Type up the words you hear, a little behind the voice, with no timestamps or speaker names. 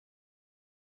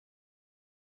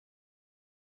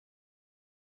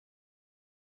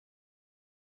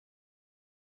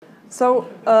So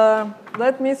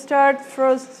let me start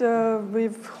first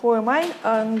with who am I,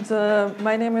 and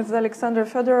my name is Aleksandra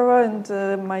Fedorova,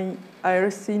 and my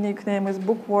IRC nickname is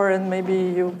Bookwar, and maybe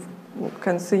you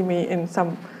can see me in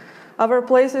some other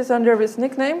places under this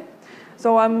nickname.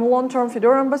 So I'm a long-term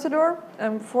Fedora ambassador,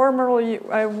 and formerly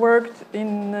I worked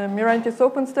in Mirantis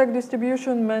OpenStack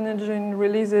distribution, managing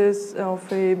releases of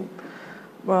a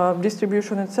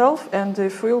distribution itself and the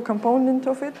full component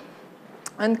of it.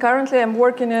 And currently I'm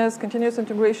working as continuous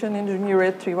integration engineer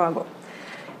at Trivago.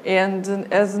 And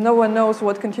as no one knows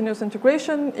what continuous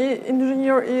integration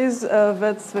engineer is,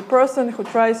 that's the person who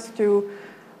tries to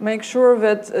make sure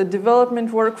that development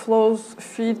workflows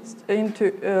fit into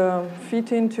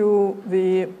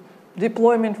the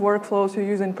deployment workflows you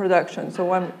use in production.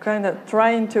 So I'm kind of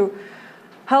trying to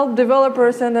help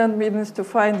developers and admins to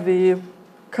find the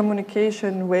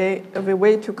communication way, the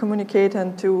way to communicate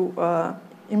and to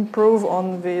improve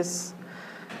on these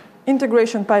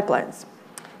integration pipelines.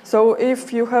 So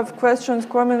if you have questions,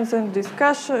 comments, and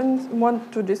discussions,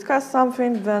 want to discuss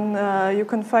something, then you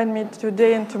can find me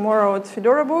today and tomorrow at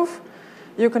Fedora booth.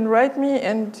 You can write me,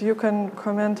 and you can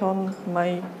comment on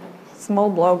my small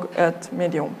blog at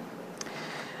Medium.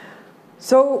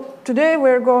 So today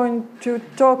we're going to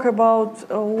talk about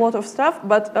a lot of stuff,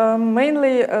 but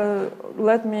mainly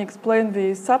let me explain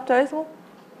the subtitle.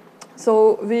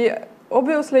 So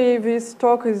obviously, this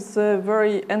talk is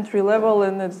very entry level,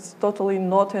 and it's totally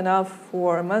not enough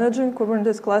for managing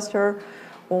Kubernetes cluster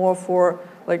or for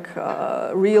like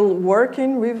real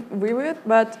working with it.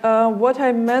 But what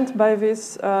I meant by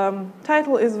this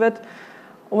title is that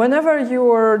whenever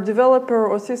you're a developer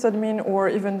or sysadmin or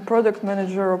even product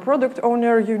manager or product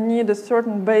owner, you need a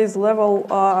certain base level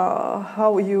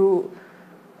how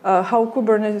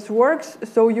Kubernetes works,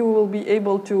 so you will be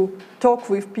able to talk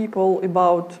with people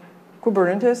about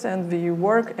Kubernetes and the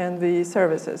work and the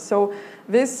services. So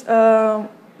this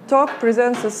talk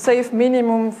presents a safe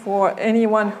minimum for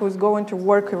anyone who's going to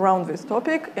work around this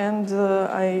topic, and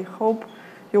I hope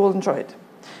you will enjoy it.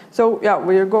 So yeah,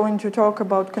 we are going to talk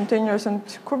about containers and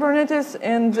Kubernetes,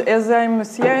 and as I'm a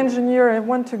CI engineer, I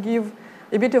want to give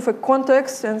a bit of a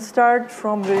context and start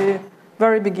from the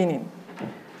very beginning.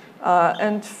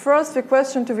 And first, the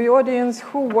question to the audience: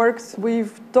 who works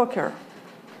with Docker?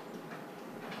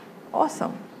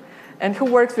 Awesome. And who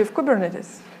works with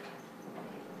Kubernetes?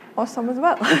 Awesome as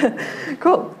well.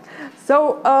 Cool.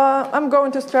 So I'm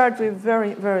going to start with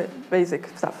very, very basic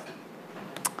stuff.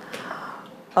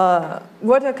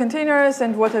 What are containers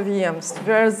and what are VMs?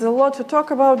 There's a lot to talk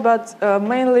about, but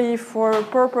mainly for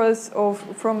purpose of,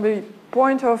 from the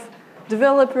point of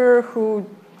developer who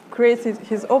creates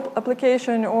his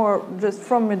application, or just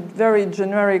from a very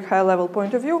generic high-level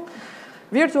point of view.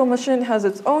 Virtual machine has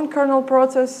its own kernel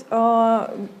process.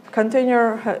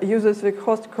 Container uses the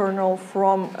host kernel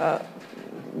from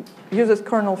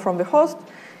the host,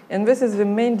 and this is the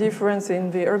main difference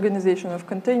in the organization of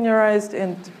containerized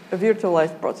and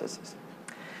virtualized processes.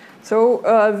 So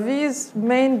this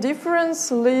main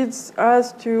difference leads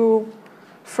us to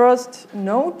first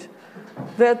note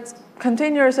that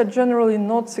containers are generally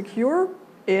not secure,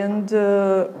 and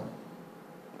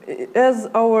as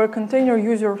our container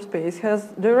user space has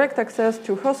direct access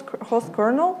to host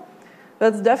kernel,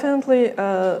 that's definitely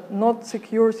not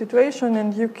secure situation,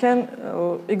 and you can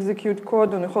execute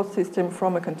code on a host system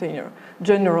from a container,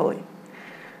 generally.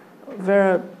 There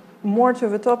are more to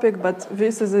the topic, but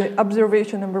this is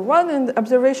observation number one, and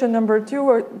observation number two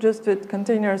are just that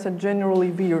containers are generally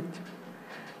weird.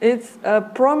 It's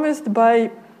promised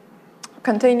by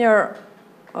container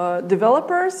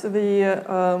developers,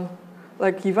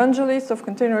 like evangelists of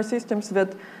container systems,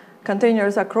 that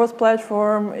containers are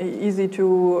cross-platform, easy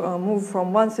to move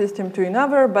from one system to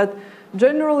another, but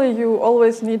generally you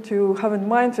always need to have in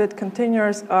mind that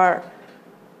containers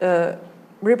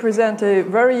represent a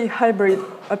very hybrid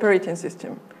operating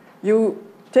system. You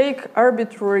take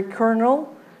arbitrary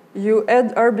kernel, you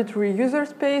add arbitrary user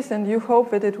space, and you hope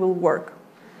that it will work.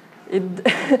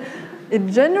 It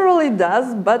generally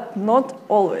does, but not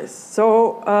always.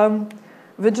 So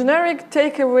the generic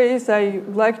takeaways I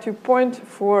like to point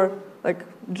for, like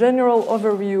general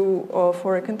overview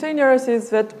for containers, is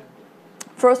that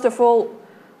first of all,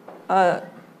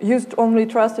 used only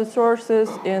trusted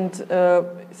sources, and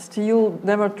still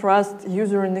never trust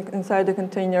user inside the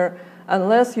container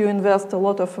unless you invest a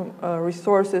lot of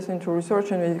resources into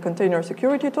researching the container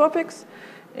security topics.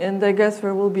 And I guess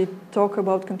there will be talk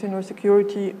about container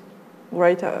security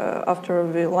right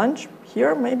after the lunch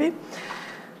here, maybe.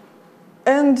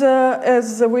 And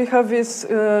as we have this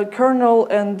kernel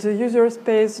and user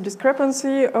space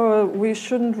discrepancy, we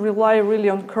shouldn't rely really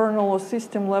on kernel or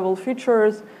system level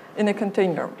features in a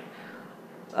container.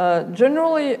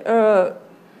 Generally,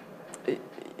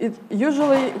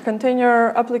 usually container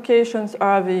applications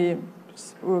are the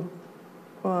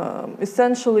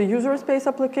essentially user space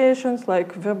applications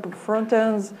like web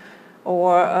frontends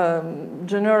or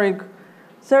generic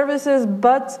services,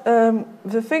 but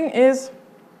the thing is,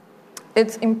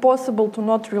 it's impossible to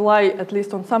not rely at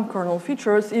least on some kernel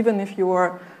features, even if you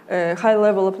are a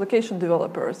high-level application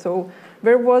developer. So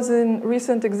there was a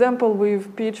recent example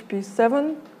with PHP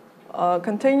 7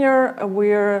 container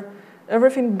where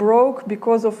everything broke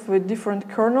because of a different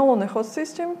kernel on a host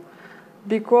system,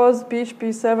 because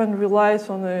PHP 7 relies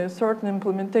on a certain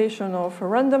implementation of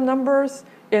random numbers,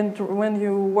 and when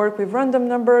you work with random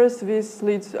numbers, this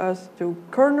leads us to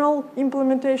kernel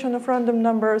implementation of random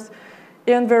numbers,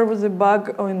 and there was a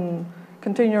bug in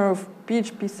container of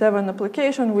PHP 7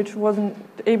 application which wasn't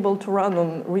able to run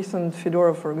on recent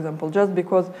Fedora, for example, just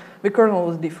because the kernel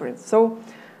was different. So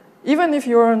even if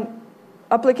you're an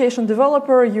application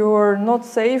developer, you're not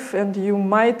safe and you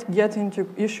might get into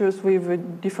issues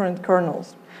with different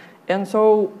kernels. And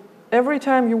so every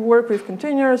time you work with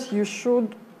containers, you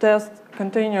should test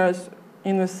containers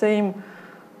in the same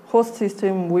host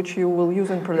system which you will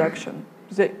use in production.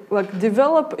 Like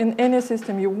develop in any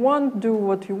system you want, do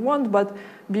what you want, but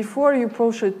before you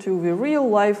push it to the real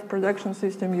life production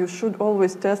system, you should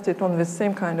always test it on the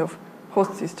same kind of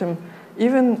host system,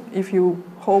 even if you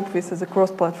hope this is a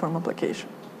cross-platform application.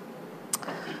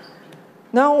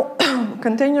 Now,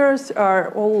 containers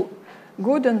are all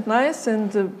good and nice,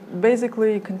 and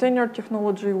basically container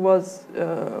technology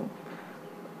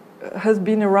has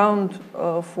been around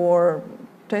for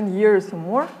 10 years or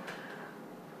more.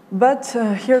 But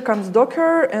here comes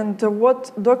Docker, and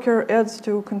what Docker adds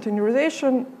to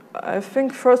containerization, I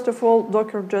think first of all,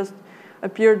 Docker just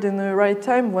appeared in the right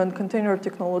time when container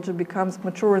technology becomes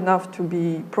mature enough to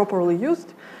be properly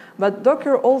used. But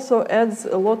Docker also adds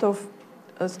a lot of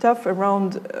stuff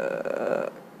around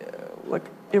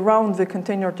around the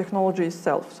container technology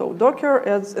itself. So Docker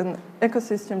adds an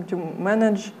ecosystem to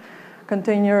manage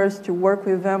containers, to work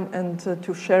with them, and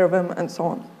to share them, and so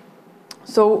on.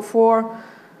 So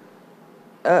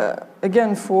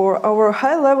again, for our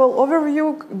high-level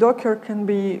overview, Docker can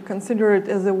be considered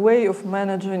as a way of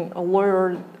managing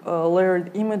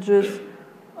layered images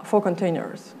for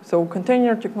containers. So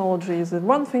container technology is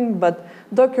one thing, but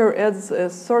Docker adds a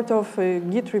sort of a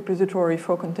Git repository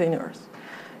for containers.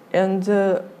 And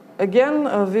again,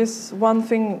 this one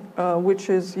thing which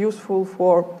is useful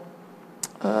for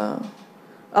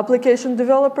application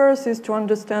developers is to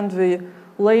understand the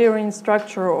layering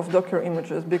structure of Docker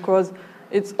images, because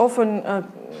it's often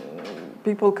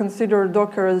people consider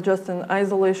Docker as just an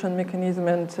isolation mechanism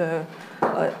and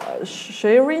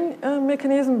sharing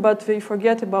mechanism, but they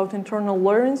forget about internal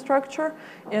layering structure.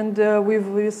 And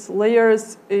with these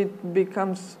layers, it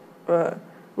becomes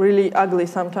really ugly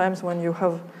sometimes when you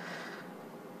have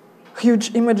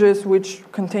huge images which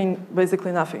contain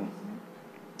basically nothing.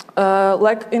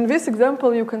 Like in this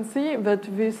example, you can see that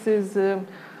this is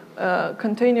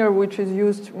container which is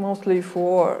used mostly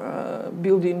for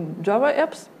building Java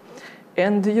apps.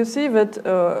 And you see that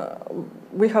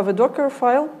we have a Docker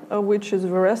file, which is the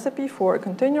recipe for a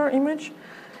container image.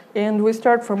 And we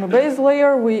start from a base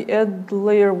layer. We add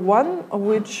layer 1,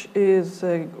 which is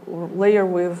a layer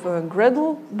with a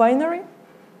Gradle binary.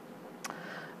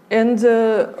 And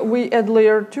we add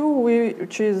layer 2,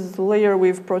 which is a layer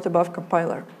with protobuf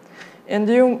compiler. And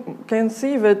you can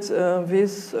see that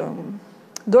this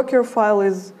Docker file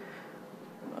is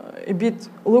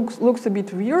looks a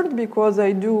bit weird, because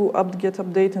I do apt-get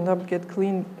update and apt-get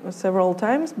clean several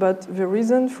times. But the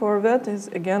reason for that is,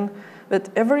 again, that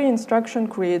every instruction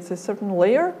creates a certain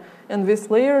layer, and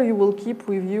this layer you will keep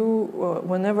with you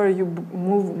whenever you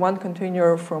move one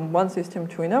container from one system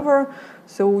to another.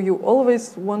 So you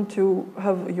always want to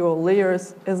have your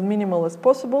layers as minimal as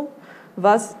possible.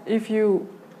 Thus, if you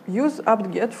use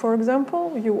apt-get, for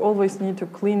example, you always need to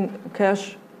clean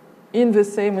cache in the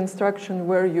same instruction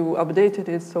where you updated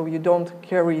it, so you don't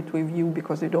carry it with you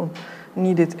because you don't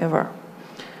need it ever.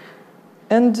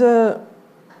 And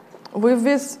with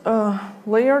these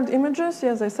layered images,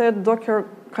 as I said, Docker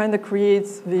kind of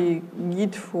creates the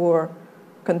Git for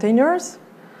containers.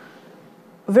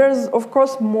 There's, of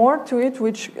course, more to it,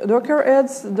 which Docker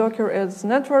adds. Docker adds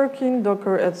networking,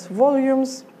 Docker adds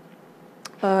volumes,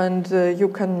 and you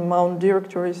can mount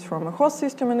directories from a host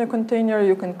system in a container.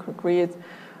 You can create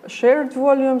shared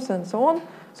volumes and so on.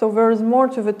 So there is more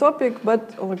to the topic,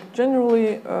 but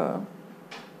generally,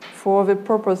 for the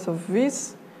purpose of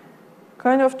this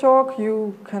kind of talk,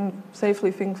 you can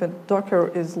safely think that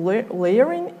Docker is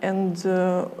layering, and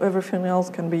everything else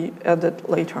can be added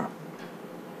later.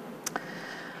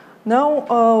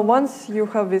 Now, once you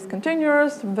have these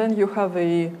containers, then you have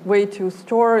a way to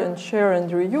store and share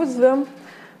and reuse them.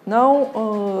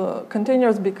 Now,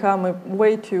 containers become a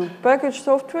way to package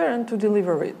software and to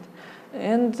deliver it.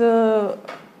 And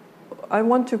I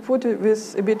want to put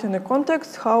this a bit in a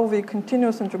context, how the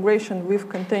continuous integration with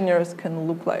containers can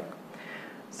look like.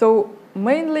 So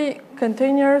mainly,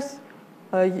 containers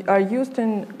are used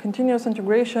in continuous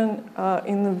integration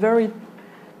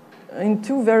in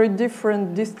two very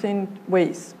different, distinct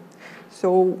ways.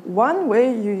 So one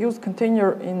way you use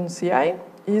container in CI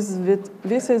is that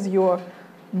this is your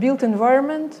build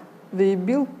environment, the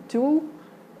build tool,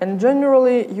 and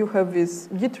generally you have this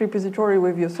Git repository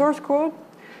with your source code.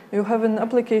 You have an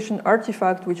application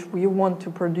artifact which you want to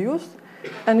produce,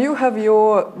 and you have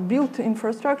your build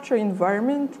infrastructure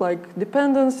environment like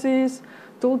dependencies,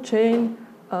 toolchain,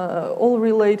 all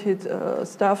related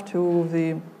stuff to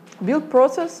the build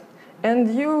process.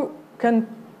 And you can,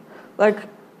 like,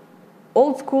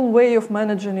 old school way of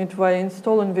managing it by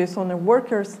installing this on a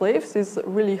worker slaves is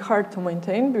really hard to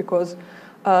maintain because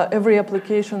every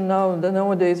application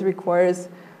nowadays requires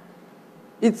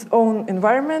its own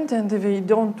environment, and they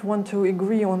don't want to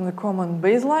agree on the common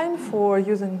baseline for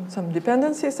using some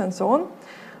dependencies and so on.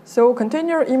 So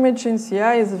container image in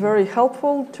CI is very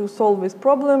helpful to solve this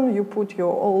problem. You put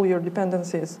all your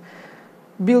dependencies,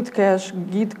 build cache,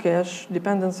 Git cache,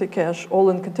 dependency cache, all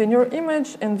in container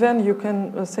image, and then you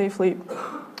can safely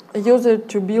use it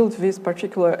to build this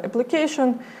particular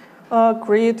application,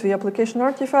 create the application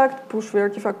artifact, push the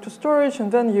artifact to storage,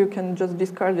 and then you can just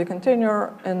discard the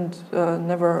container and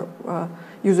never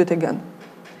use it again.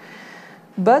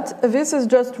 But this is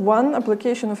just one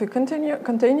application of a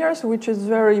containers, which is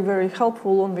very, very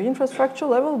helpful on the infrastructure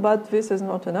level, but this is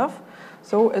not enough.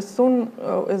 So as soon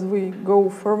as we go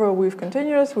further with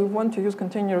containers, we want to use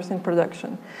containers in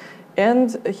production.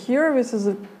 And here, this is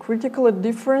a critically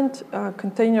different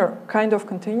kind of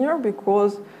container,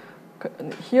 because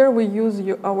here we use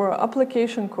our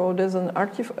application code as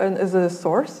as a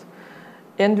source,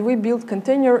 and we build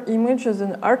container image as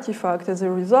an artifact as a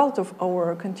result of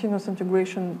our continuous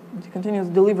integration, continuous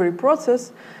delivery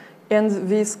process, and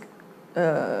this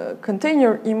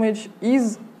container image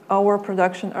is our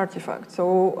production artifact.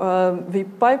 So the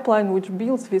pipeline which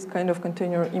builds this kind of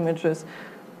container images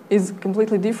is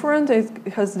completely different.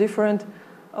 It has different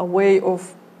way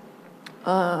of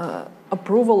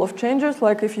approval of changes.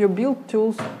 Like if your build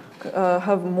tools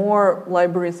have more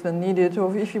libraries than needed,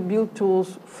 or if your build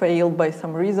tools fail by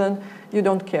some reason, you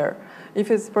don't care. If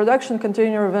it's production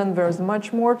container, then there's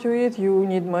much more to it. You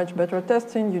need much better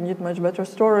testing, you need much better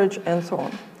storage, and so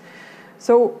on.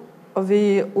 So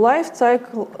the life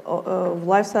cycle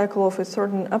of a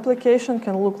certain application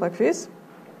can look like this.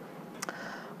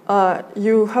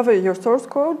 You have your source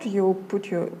code. You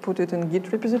put it in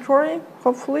Git repository,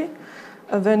 hopefully.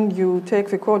 Then you take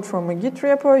the code from a Git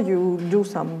repo. You do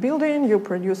some building. You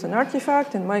produce an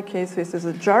artifact. In my case, this is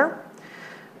a jar.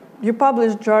 You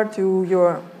publish jar to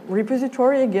your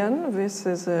repository again. This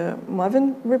is a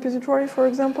Maven repository, for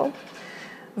example.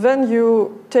 Then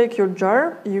you take your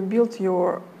jar. You build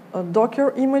your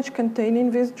Docker image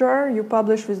containing this jar. You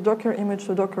publish this Docker image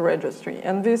to Docker registry.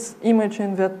 And this image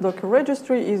in that Docker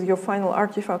registry is your final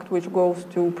artifact, which goes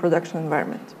to production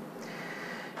environment.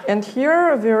 And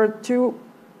here there are two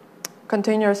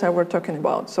containers I were talking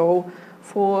about. So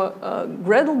for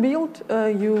Gradle build,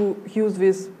 you use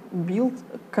this build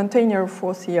container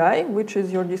for CI, which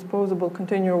is your disposable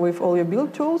container with all your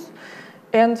build tools.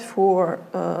 And for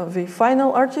the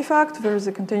final artifact, there is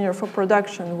a container for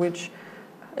production, which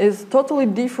is totally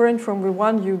different from the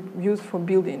one you use for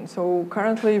building. So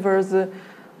currently there's a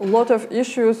lot of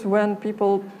issues when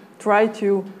people try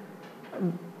to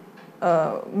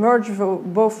merge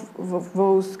both of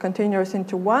those containers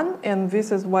into one, and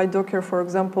this is why Docker, for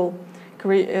example,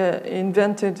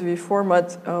 invented the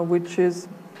format which is,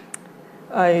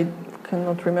 I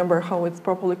cannot remember how it's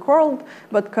properly called,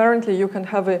 but currently you can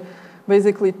have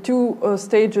basically two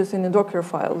stages in a Docker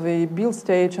file: the build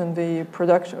stage and the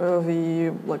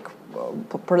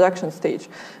production stage.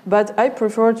 But I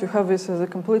prefer to have this as a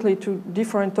completely two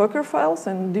different Docker files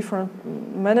and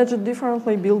manage it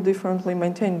differently, build differently,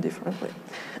 maintain differently.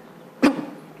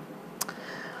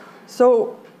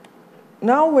 So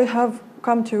now we have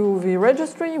come to the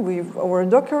registry with our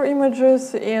Docker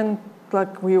images, and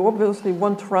we obviously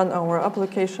want to run our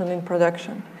application in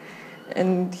production.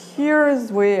 And here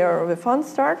is where the fun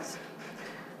starts.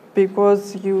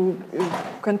 because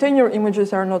container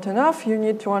images are not enough. You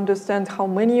need to understand how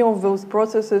many of those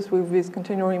processes with these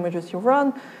container images you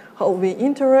run, how they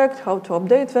interact, how to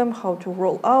update them, how to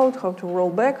roll out, how to roll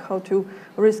back, how to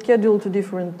reschedule to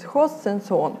different hosts, and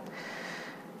so on.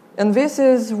 And this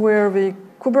is where the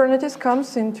Kubernetes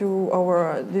comes into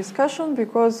our discussion,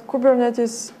 because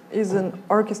Kubernetes is an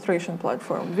orchestration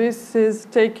platform. This is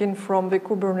taken from the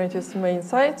Kubernetes main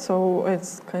site, so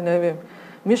it's kind of a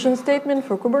mission statement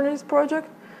for Kubernetes project.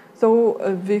 So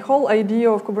the whole idea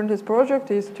of Kubernetes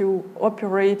project is to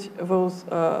operate those,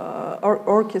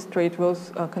 orchestrate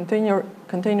those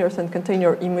containers and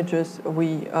container images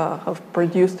we have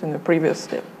produced in the previous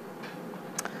step.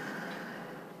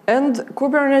 And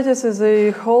Kubernetes is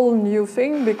a whole new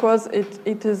thing, because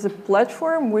it is a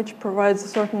platform which provides a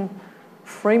certain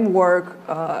framework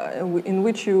in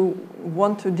which you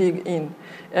want to dig in.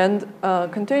 And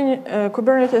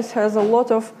Kubernetes has a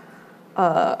lot of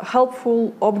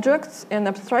helpful objects and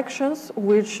abstractions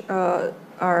which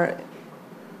are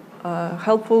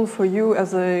helpful for you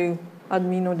as an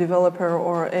admin or developer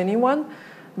or anyone.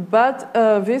 But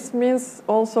this means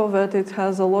also that it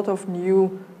has a lot of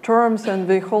new terms and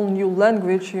the whole new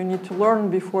language you need to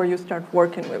learn before you start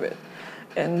working with it.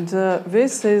 And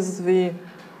this is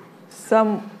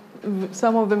some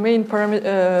of the main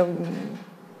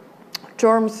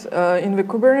terms in the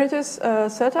Kubernetes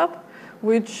setup,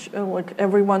 which like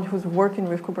everyone who's working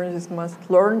with Kubernetes must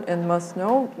learn and must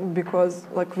know, because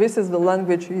like this is the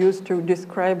language you use to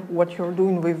describe what you're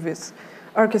doing with this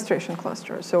orchestration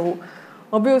cluster. So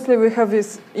obviously we have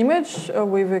this image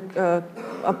with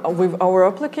our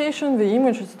application. The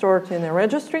image is stored in a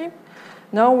registry.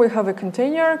 Now we have a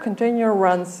container. Container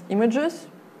runs images.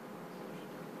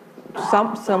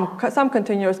 Some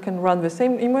containers can run the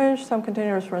same image. Some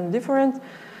containers run different.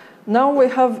 Now we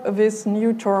have this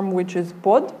new term, which is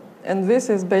pod, and this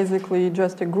is basically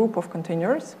just a group of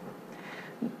containers.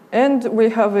 And we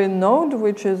have a node,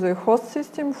 which is a host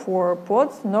system for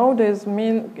pods. Node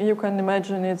you can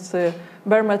imagine it's a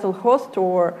bare metal host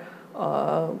or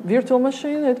virtual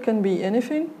machine. It can be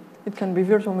anything. It can be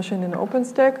virtual machine in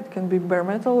OpenStack. It can be bare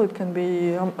metal. It can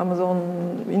be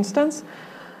Amazon instance.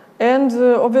 And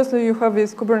obviously you have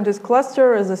this Kubernetes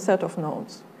cluster as a set of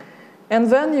nodes. And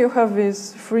then you have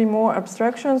these three more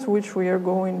abstractions, which we are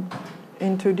going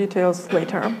into details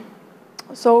later.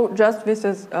 So just this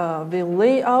is the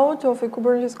layout of a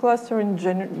Kubernetes cluster in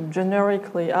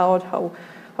generic layout, how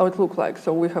it looks like.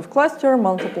 So we have cluster,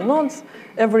 multiple nodes.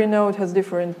 Every node has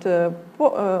different,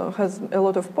 has a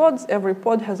lot of pods. Every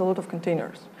pod has a lot of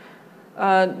containers.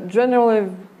 Generally,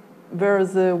 there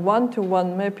is a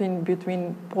one-to-one mapping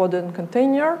between pod and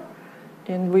container,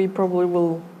 and we probably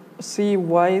will see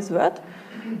why is that.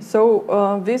 So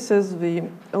this is the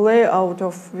layout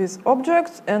of these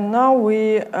objects, and now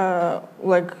we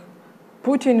like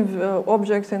putting the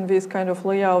objects in this kind of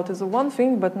layout is one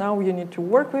thing, but now you need to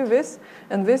work with this,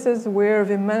 and this is where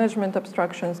the management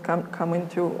abstractions come in.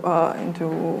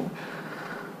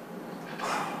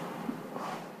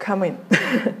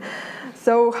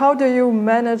 So how do you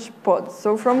manage pods?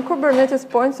 So from Kubernetes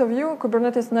point of view,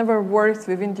 Kubernetes never works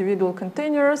with individual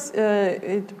containers.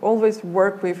 It always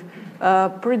works with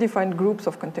predefined groups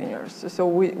of containers. So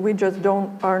we just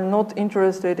are not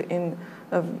interested in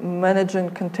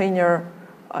managing container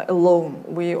alone.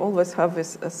 We always have a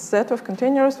set of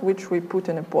containers which we put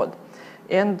in a pod.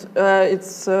 And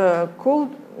it's cool.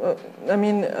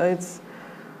 It's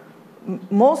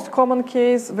most common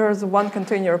case, there's one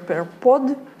container per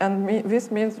pod, and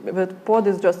this means that pod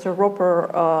is just a wrapper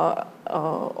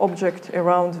object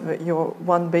around your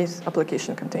one base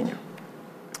application container.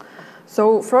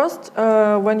 So first,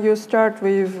 when you start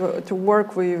to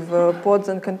work with pods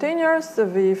and containers,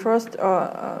 the first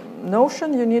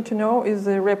notion you need to know is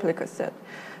a replica set.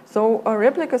 So a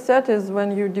replica set is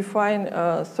when you define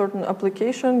a certain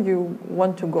application, you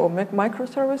want to go make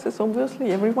microservices,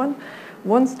 obviously, everyone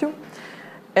wants to.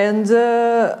 And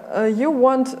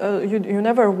you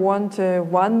never want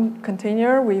one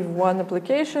container with one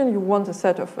application, you want a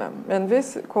set of them. And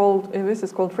this is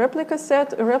called replica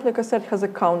set. A replica set has a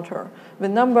counter. The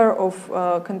number of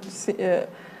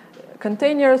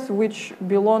containers which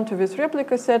belong to this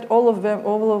replica set,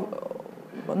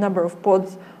 number of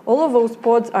pods, all of those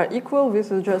pods are equal. This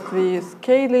is just the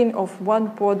scaling of one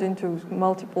pod into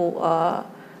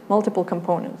multiple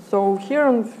components. So here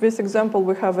in this example,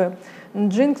 we have a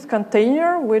Nginx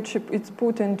container, which it's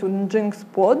put into Nginx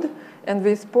pod, and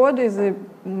this pod is a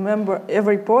member.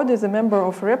 Every pod is a member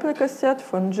of replica set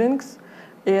for Nginx,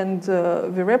 and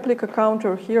the replica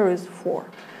counter here is 4.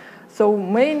 So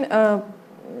main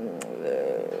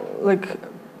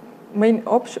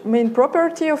main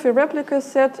property of a replica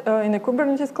set in a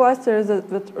Kubernetes cluster is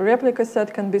that replica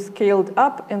set can be scaled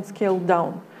up and scaled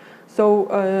down. So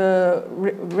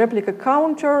replica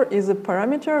counter is a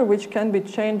parameter which can be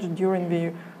changed during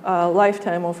the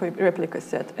lifetime of a replica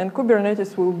set. And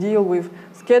Kubernetes will deal with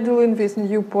scheduling this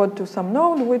new pod to some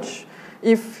node, which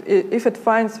if it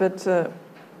finds that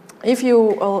if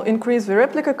you increase the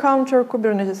replica counter,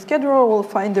 Kubernetes scheduler will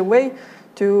find a way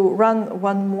to run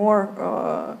one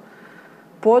more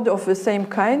pod of the same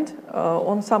kind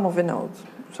on some of the nodes.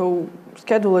 So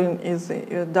scheduling is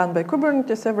done by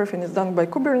Kubernetes, everything is done by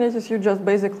Kubernetes. You just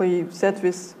basically set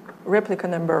this replica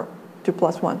number to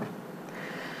 +1.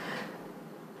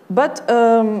 But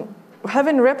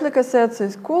having replica sets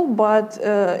is cool, but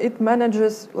it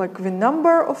manages like the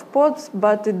number of pods,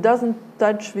 but it doesn't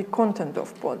touch the content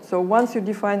of pods. So once you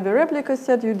define the replica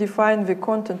set, you define the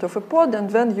content of a pod, and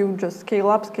then you just scale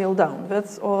up, scale down.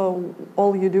 That's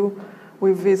all you do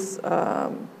with this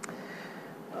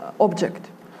object.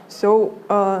 So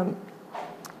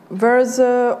there's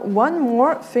one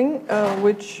more thing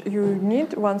which you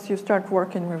need once you start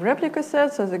working with replica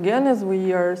sets. As again, as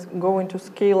we are going to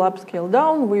scale up, scale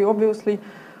down, we obviously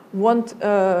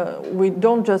we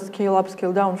don't just scale up,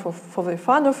 scale down for the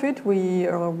fun of it. We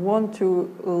want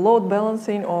to load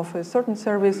balancing of a certain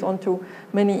service onto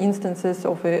many instances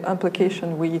of an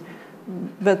application.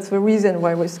 That's the reason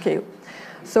why we scale.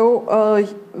 So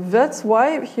that's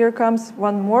why here comes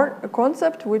one more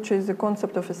concept, which is the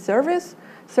concept of a service.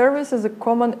 Service is a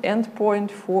common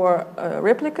endpoint for a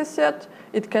replica set.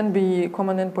 It can be a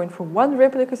common endpoint for one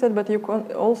replica set, but you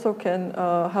also can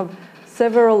have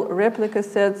several replica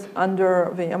sets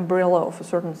under the umbrella of a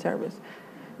certain service.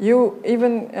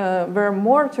 There are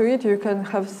more to it. You can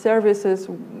have services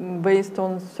based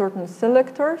on certain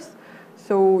selectors.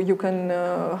 So you can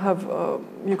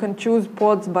you can choose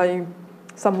pods by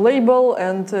some label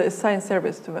and assign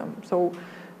service to them. So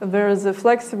there is a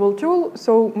flexible tool.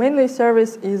 So mainly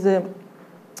service is a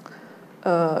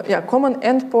common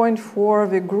endpoint for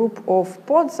the group of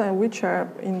pods which are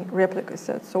in replica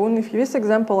sets. So in this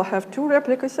example, I have two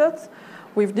replica sets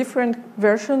with different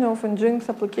version of Nginx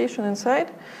application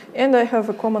inside, and I have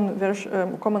a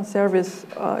common service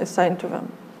assigned to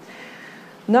them.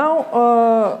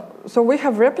 Now, so we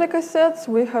have replica sets,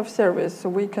 we have service. So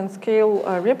we can scale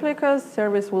replicas,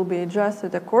 service will be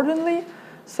adjusted accordingly.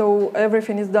 So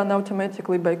everything is done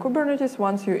automatically by Kubernetes.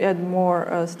 Once you add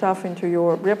more stuff into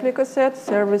your replica set,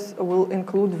 service will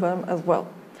include them as well.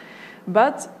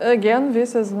 But again,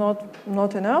 this is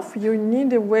not enough. You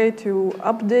need a way to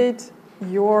update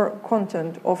your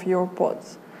content of your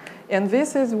pods. And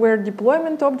this is where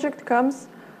deployment object comes,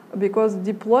 because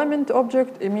deployment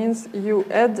object, it means you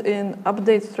add an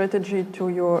update strategy to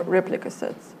your replica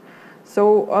sets.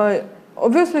 So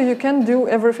obviously you can do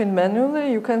everything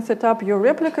manually. You can set up your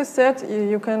replica set,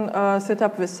 you can set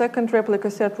up the second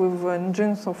replica set with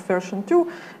Nginx of version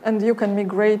 2, and you can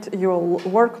migrate your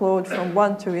workload from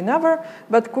one to another.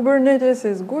 But Kubernetes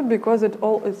is good because it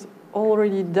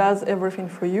already does everything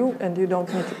for you and you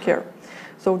don't need to care.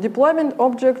 So deployment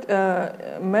object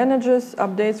manages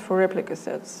updates for replica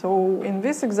sets. So in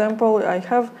this example, I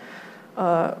have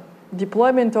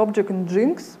deployment object in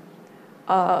Nginx,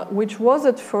 which was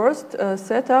at first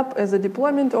set up as a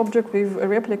deployment object with a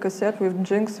replica set with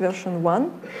Nginx version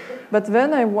 1. But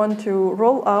then I want to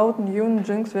roll out new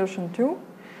Nginx version 2.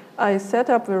 I set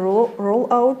up the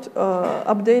rollout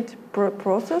update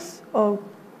process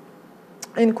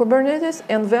in Kubernetes,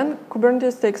 and then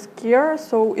Kubernetes takes care,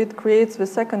 so it creates the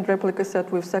second replica set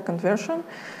with second version.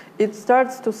 It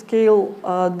starts to scale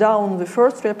down the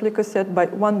first replica set by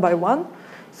one.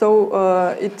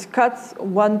 So it cuts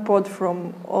one pod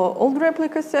from old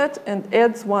replica set and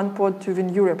adds one pod to the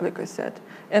new replica set,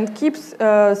 and keeps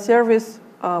service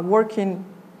working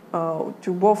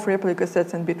to both replica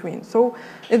sets in between. So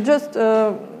it just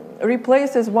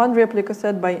replaces one replica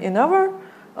set by another,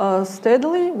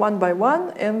 steadily, one by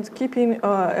one, and keeping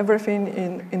everything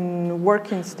in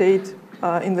working state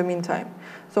in the meantime.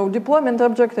 So deployment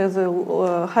object is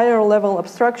a higher level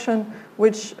abstraction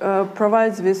which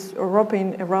provides this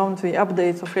wrapping around the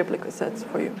updates of replica sets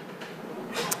for you.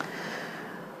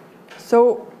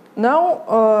 So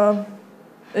now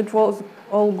it was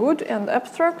all good and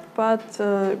abstract, but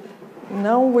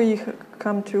now we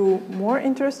come to more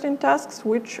interesting tasks,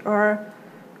 which are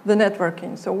the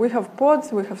networking. So we have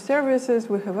pods, we have services,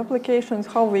 we have applications,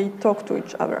 how we talk to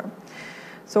each other.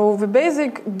 So the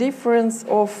basic difference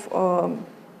of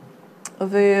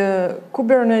the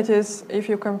Kubernetes, if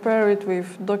you compare it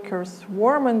with Docker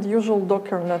Swarm and usual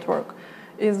Docker network,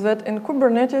 is that in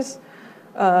Kubernetes,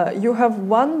 you have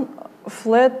one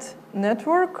flat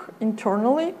network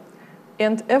internally,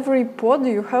 and every pod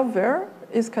you have there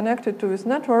is connected to this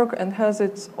network and has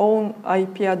its own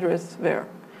IP address there.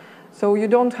 So you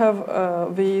don't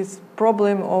have this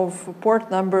problem of port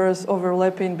numbers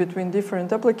overlapping between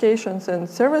different applications and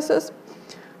services,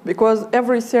 because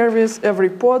every service, every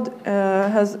pod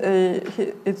has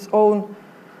its own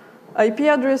IP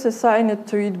address assigned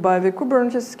to it by the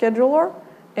Kubernetes scheduler,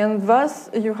 and thus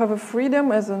you have a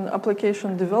freedom as an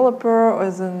application developer,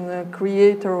 as a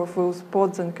creator of those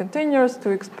pods and containers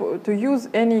to use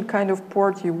any kind of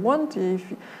port you want.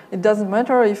 If it doesn't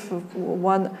matter if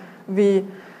the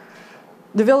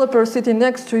developer sitting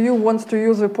next to you wants to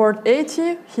use the port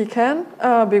 80, he can,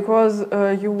 because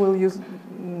you will use,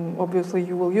 obviously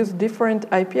you will use different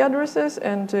IP addresses,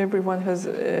 and everyone has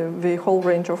the whole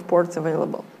range of ports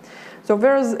available. So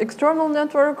there is external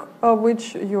network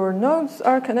which your nodes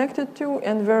are connected to,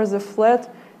 and there is a flat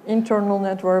internal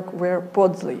network where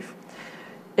pods live.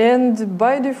 And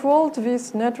by default,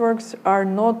 these networks are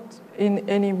not in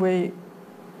any way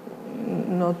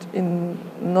not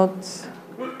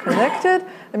connected.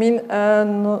 I mean,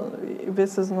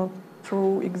 this is not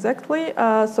true exactly.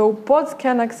 So pods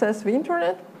can access the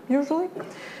internet usually,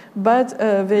 but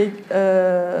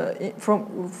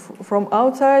from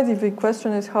outside, if the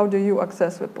question is how do you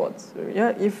access the pods?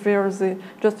 Yeah, if there's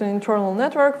just an internal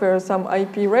network, there are some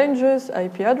IP ranges,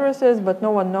 IP addresses, but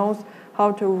no one knows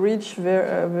how to reach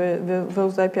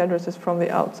those IP addresses from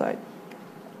the outside.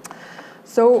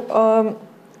 So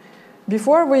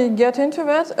before we get into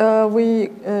that,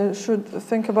 we should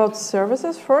think about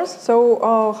services first. So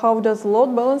how does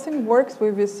load balancing works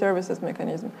with this services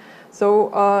mechanism? So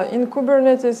in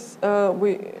Kubernetes,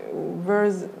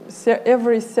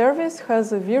 every service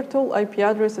has a virtual IP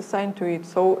address assigned to it.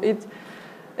 So it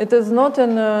is not a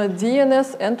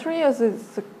DNS entry, as it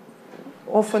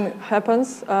often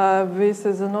happens. This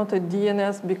is not a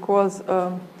DNS because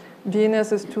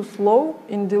DNS is too slow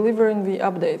in delivering the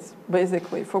updates,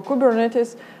 basically. For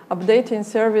Kubernetes, updating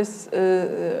service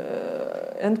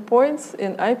endpoints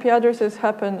and IP addresses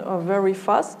happen very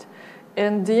fast,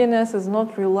 and DNS is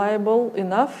not reliable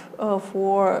enough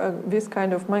for this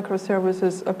kind of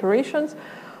microservices operations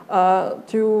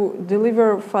to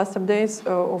deliver fast updates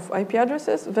of IP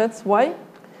addresses. That's why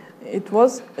it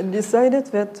was decided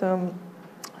that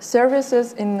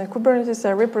services in Kubernetes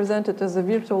are represented as the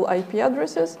virtual IP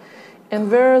addresses,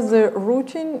 and there is a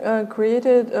routing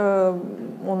created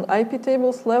on IP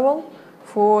tables level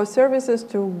for services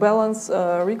to balance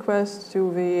requests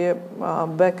to the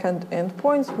backend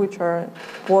endpoints, which are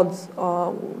pods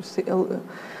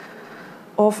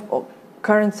of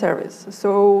current service.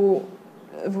 So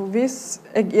this,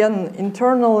 again,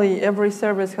 internally, every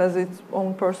service has its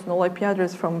own personal IP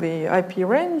address from the IP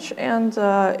range, and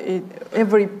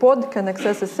every pod can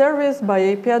access a service by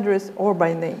IP address or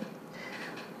by name.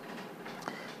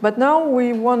 But now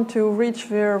we want to reach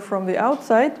there from the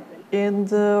outside, and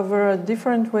there are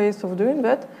different ways of doing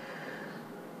that.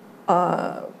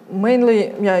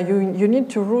 Mainly, yeah, you need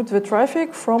to route the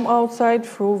traffic from outside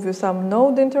through some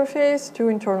node interface to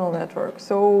internal network.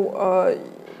 So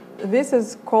this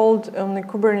is called, on the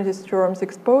Kubernetes terms,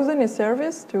 exposing a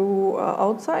service to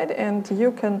outside, and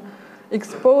you can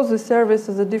expose the service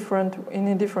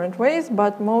in different ways,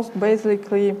 but most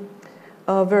basically,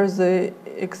 there's a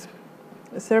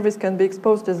service can be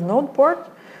exposed as node port.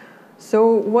 So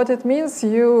what it means,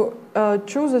 you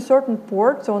choose a certain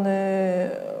port in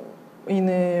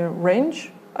a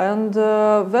range, and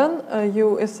then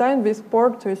you assign this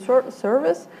port to a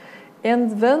service,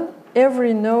 and then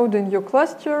every node in your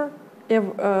cluster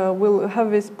will have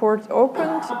this port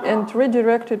opened and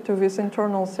redirected to this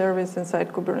internal service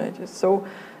inside Kubernetes. So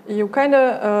you kind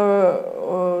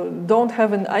of don't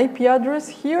have an IP address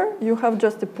here, you have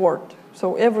just a port.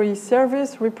 So every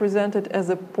service represented as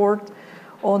a port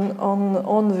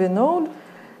on the node,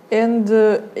 and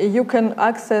you can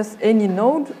access any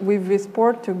node with this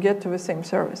port to get to the same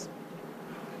service.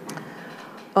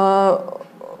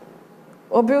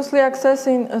 Obviously,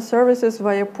 accessing services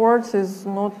via ports is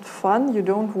not fun. You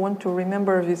don't want to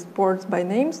remember these ports by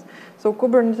names. So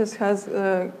Kubernetes has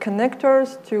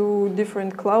connectors to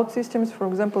different cloud systems. For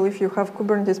example, if you have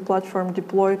Kubernetes platform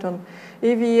deployed on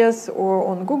AWS or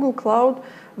on Google Cloud,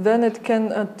 then it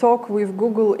can talk with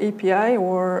Google API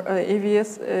or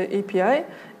AWS API.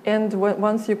 And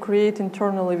once you create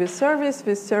internally this service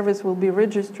will be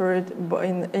registered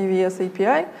in AWS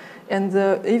API. And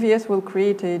the AWS will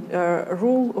create a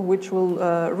rule which will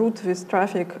route this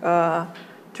traffic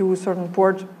to a certain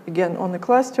port, again, on the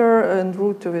cluster, and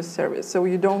route to this service. So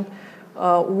you don't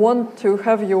want to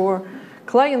have your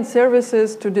client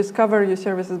services to discover your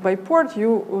services by port,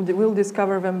 you will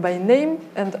discover them by name,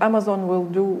 and Amazon will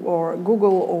do, or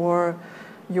Google, or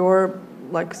your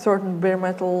like certain bare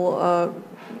metal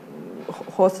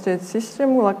hosted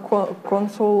system like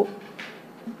console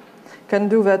can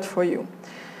do that for you.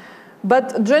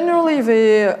 But generally,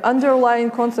 the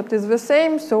underlying concept is the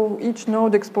same, so each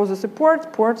node exposes a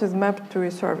port. Port is mapped to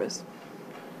a service.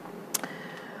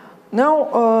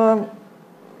 Now,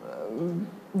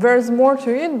 there's more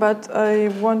to it, but I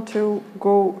want to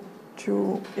go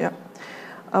to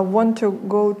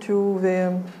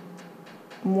the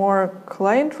more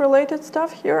client-related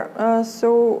stuff here.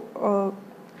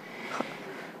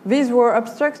 These were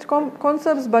abstract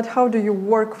concepts, but how do you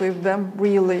work with them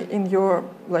really in your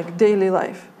daily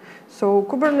life? So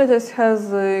Kubernetes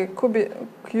has a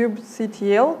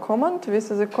kubectl command.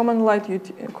 This is a command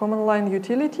line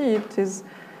utility. It is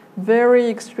very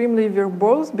extremely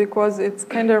verbose because it's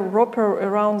kind of wrapped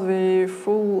around the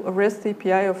full REST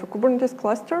API of a Kubernetes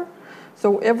cluster.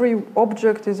 So every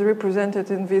object is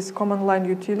represented in this command line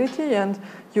utility, and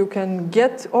you can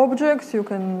get objects, you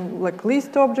can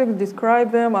list objects,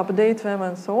 describe them, update them,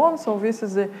 and so on. So this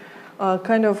is a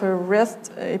kind of a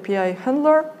REST API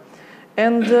handler.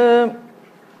 And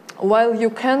while you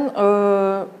can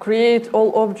create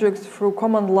all objects through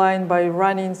command line by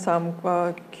running some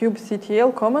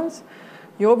kubectl commands,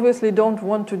 you obviously don't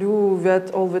want to do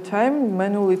that all the time,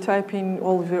 manually typing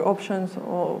all the options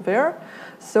there.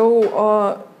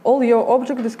 So all your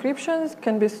object descriptions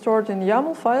can be stored in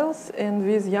YAML files, and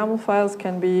these YAML files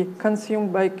can be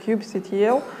consumed by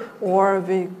kubectl, or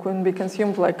they can be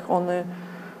consumed on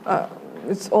a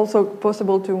it's also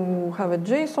possible to have a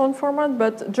JSON format,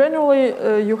 but generally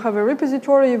you have a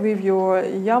repository with your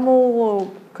YAML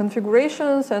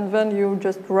configurations, and then you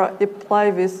just apply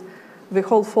the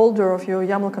whole folder of your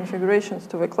YAML configurations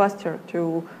to the cluster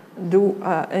to do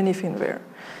anything there.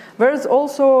 There's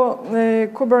also a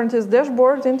Kubernetes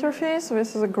dashboard interface.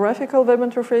 This is a graphical web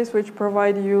interface which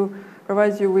provides you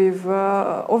with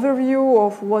overview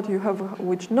of what you have,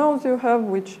 which nodes you have,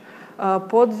 which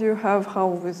pods you have,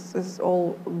 how this is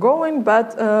all going.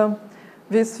 But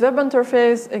this web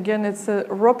interface, again, it's a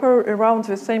wrapper around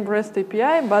the same REST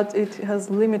API, but it has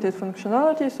limited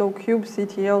functionality. So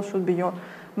kubectl should be your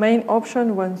main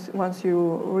option once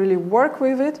you really work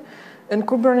with it. And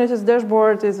Kubernetes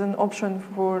dashboard is an option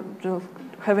for just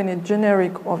having a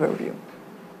generic overview.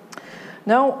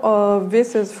 Now,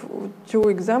 this is two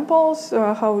examples.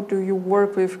 How do you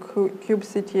work with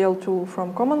kubectl tool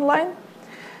from command line?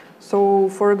 So,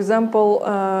 for example,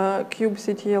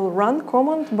 kubectl run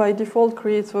command by default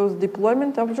creates those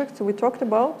deployment objects we talked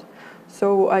about.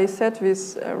 So I set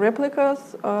this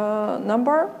replicas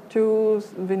number to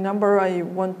the number I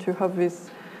want to have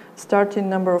this starting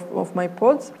number of my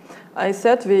pods. I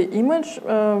set the image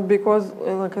because,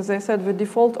 as I said, the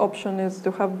default option is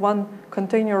to have one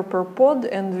container per pod,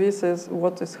 and this is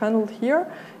what is handled here.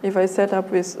 If I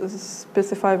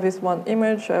specify this one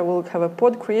image, I will have a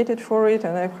pod created for it,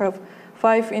 and I have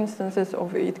 5 instances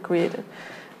of it created.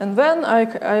 And then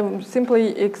I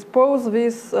simply expose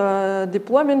this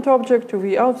deployment object to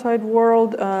the outside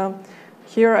world.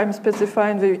 Here I'm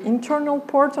specifying the internal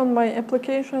port on my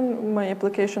application. My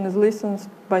application is licensed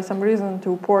by some reason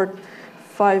to port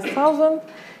 5000.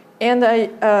 And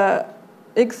I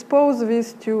expose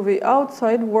this to the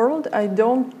outside world. I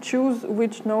don't choose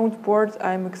which node port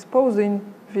I'm exposing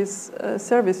this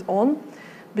service on,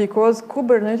 because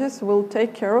Kubernetes will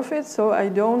take care of it, so I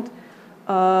don't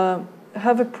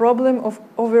have a problem of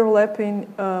overlapping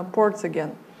ports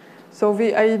again. So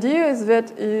the idea is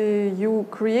that you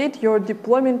create your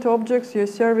deployment objects, your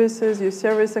services, your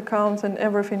service accounts, and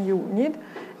everything you need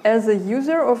as a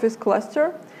user of this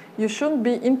cluster. You shouldn't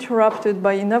be interrupted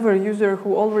by another user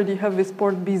who already have this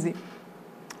port busy.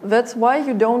 That's why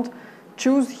you don't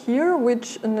choose here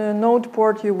which node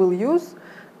port you will use.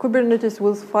 Kubernetes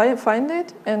will find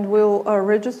it and will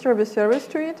register the service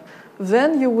to it.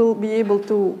 Then you will be able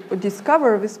to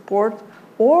discover this port,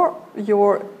 or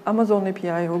your Amazon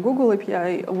API or Google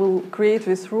API will create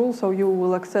this rule, so you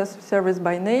will access service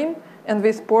by name, and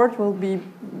this port will be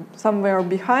somewhere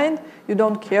behind. You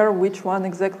don't care which one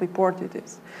exactly port it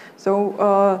is.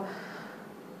 So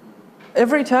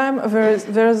every time there's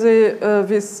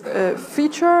this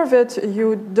feature that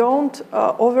you don't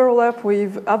overlap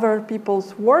with other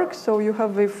people's work, so you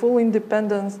have a full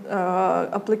independent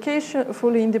application.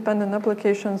 Fully independent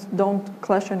applications don't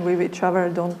clash in with each other,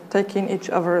 don't take in each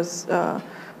other's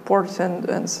ports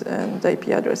and IP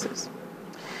addresses.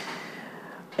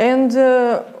 And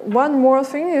one more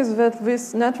thing is that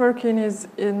this networking is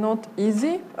not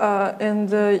easy, and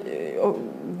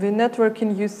the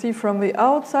networking you see from the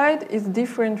outside is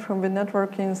different from the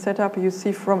networking setup you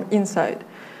see from inside.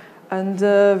 And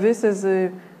this is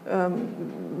a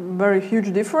very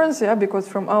huge difference, yeah, because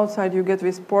from outside you get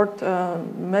this port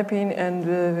mapping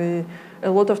and a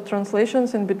lot of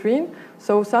translations in between.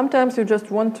 So sometimes you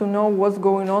just want to know what's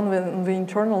going on in the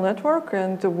internal network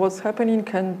and what's happening.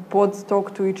 Can pods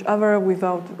talk to each other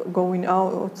without going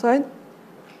outside?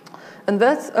 And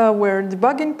that's where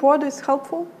debugging pod is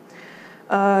helpful.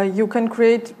 You can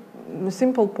create a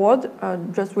simple pod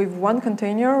just with one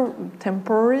container,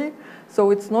 temporary.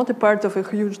 So it's not a part of a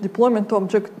huge deployment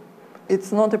object.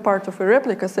 It's not a part of a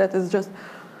replica set. It's just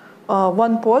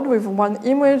one pod with one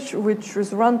image, which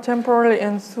is run temporarily.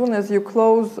 And as soon as you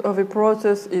close the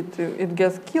process, it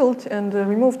gets killed and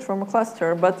removed from a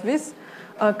cluster. But this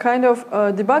kind of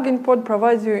debugging pod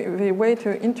provides you the way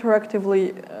to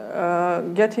interactively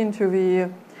get into the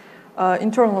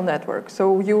internal network.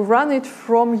 So you run it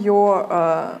from your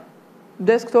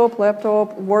desktop,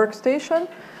 laptop, workstation.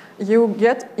 You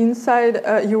get inside,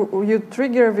 you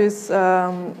trigger this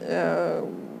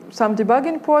some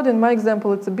debugging pod. In my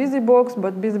example, it's a BusyBox,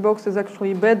 but BusyBox is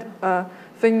actually a bad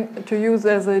thing to use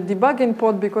as a debugging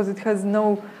pod because it has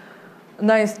no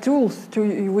nice tools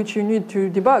which you need to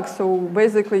debug. So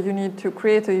basically, you need to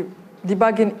create a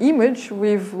debugging image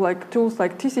with like tools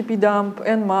like TCP dump,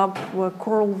 nmap,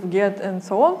 curl, get, and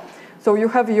so on. So you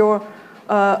have your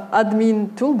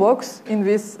admin toolbox in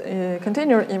this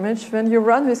container image. When you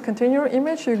run this container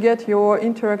image, you get your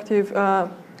interactive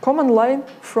command line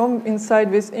from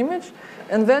inside this image,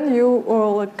 and then you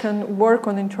can work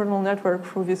on internal network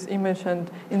through this image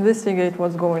and investigate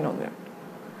what's going on there.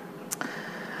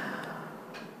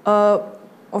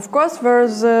 Of course,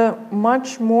 there's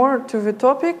much more to the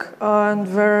topic, and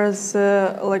there's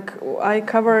like I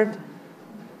covered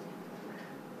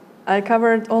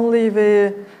only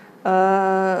the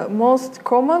most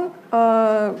common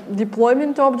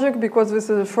deployment object because this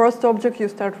is the first object you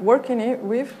start working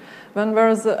with. Then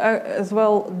there's as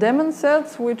well daemon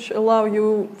sets, which allow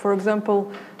you, for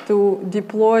example, to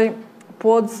deploy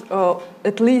pods,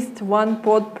 at least one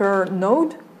pod per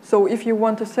node. So if you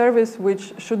want a service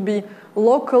which should be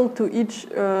local to each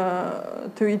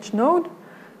node,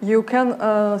 you can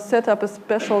set up a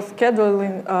special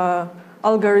scheduling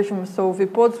algorithm. So the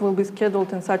pods will be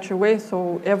scheduled in such a way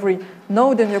so every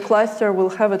node in your cluster will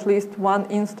have at least one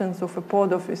instance of a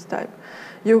pod of this type.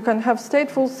 You can have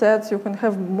stateful sets, you can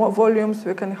have more volumes,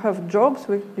 you can have jobs,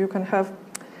 you can have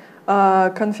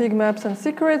config maps and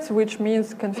secrets, which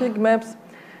means config maps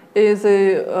is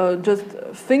just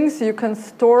things you can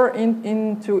store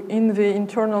in the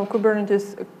internal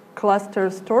Kubernetes cluster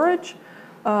storage,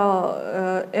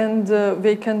 and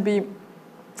they can be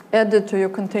added to your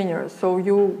containers. So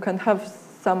you can have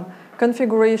some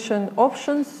configuration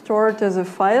options stored as a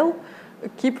file,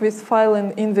 keep this file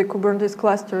in the Kubernetes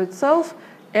cluster itself,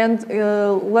 and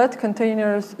let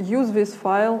containers use this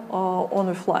file on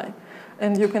the fly.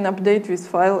 And you can update this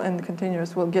file, and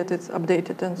containers will get it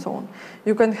updated, and so on.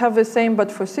 You can have the same,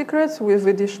 but for secrets with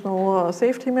additional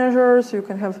safety measures. You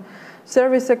can have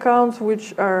service accounts,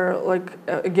 which are like,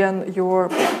 again, your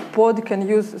pod can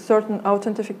use certain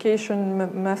authentication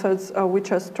methods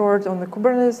which are stored on the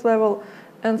Kubernetes level,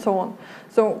 and so on.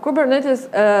 So Kubernetes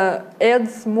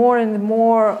adds more and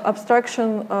more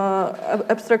abstract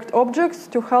objects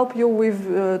to help you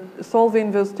with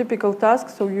solving those typical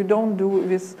tasks, so you don't do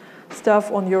this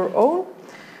stuff on your own.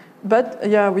 But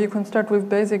yeah, we can start with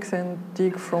basics and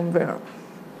dig from there.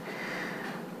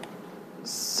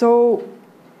 So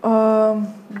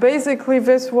basically,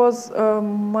 this was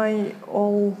my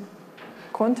all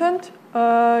content.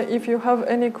 If you have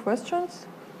any questions,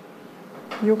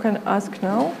 you can ask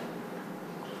now.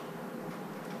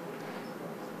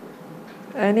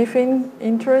 Anything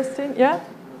interesting? Yeah?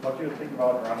 What do you think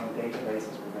about running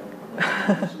databases within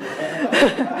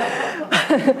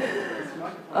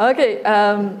Okay.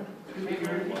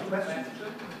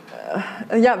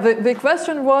 Yeah, the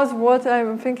question was what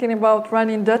I'm thinking about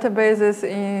running databases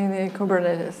in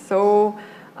Kubernetes. So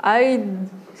I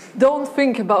don't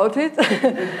think about it.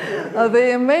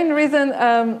 The main reason,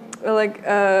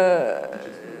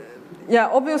 yeah,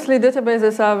 obviously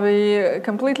databases are a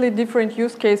completely different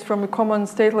use case from a common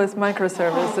stateless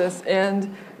microservices.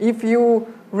 And if you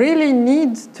really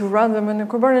need to run them in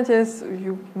Kubernetes,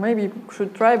 you maybe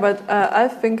should try, but I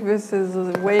think this is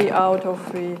way out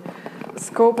of the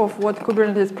scope of what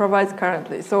Kubernetes provides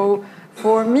currently. So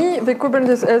for me, the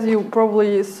Kubernetes, as you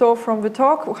probably saw from the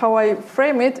talk, how I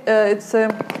frame it,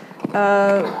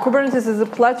 Kubernetes is a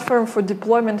platform for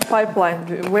deployment pipeline,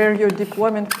 where your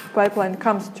deployment pipeline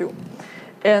comes to.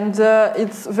 And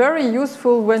it's very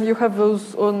useful when you have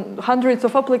those hundreds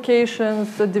of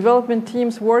applications, development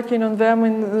teams working on them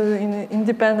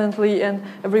independently, and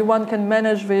everyone can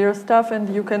manage their stuff and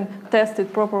you can test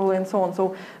it properly and so on.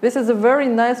 So this is a very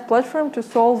nice platform to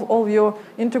solve all your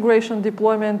integration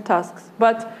deployment tasks.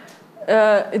 But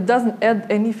it doesn't add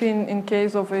anything in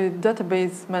case of a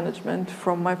database management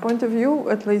from my point of view,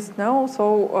 at least now.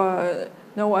 So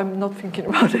no, I'm not thinking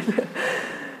about it.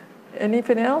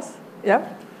 Anything else? Yeah.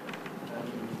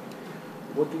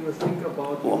 What do you think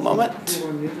about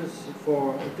Kubernetes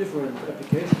for a different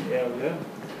application area?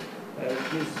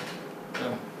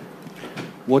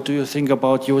 What do you think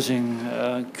about using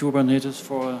Kubernetes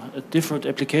for a different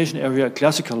application area, a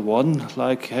classical one,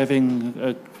 like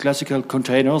having classical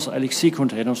containers, LXC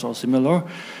containers or similar,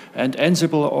 and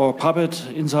Ansible or Puppet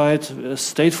inside a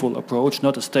stateful approach,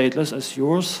 not a stateless as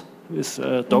yours with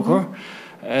Docker,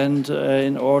 and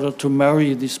in order to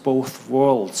marry these both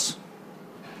worlds?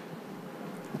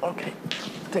 Okay,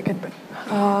 take it back.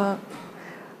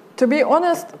 To be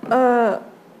honest,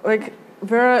 like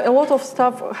there are a lot of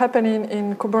stuff happening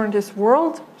in Kubernetes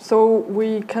world, so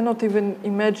we cannot even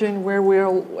imagine where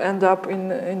we'll end up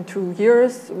in 2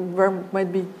 years. There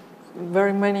might be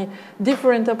very many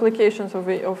different applications of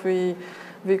the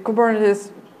Kubernetes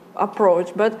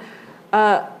approach. But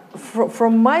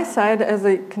from my side, as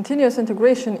a continuous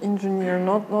integration engineer,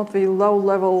 not the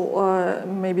low-level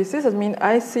maybe sysadmin,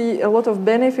 I see a lot of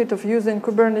benefit of using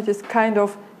Kubernetes kind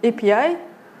of API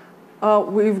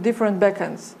with different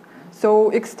backends. So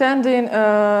extending,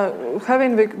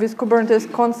 having this Kubernetes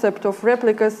concept of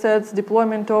replica sets,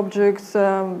 deployment objects,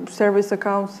 service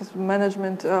accounts,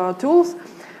 management tools,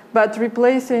 but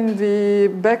replacing the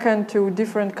backend to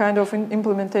different kind of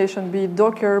implementation, be it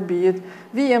Docker, be it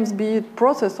VMs, be it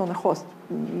process on a host.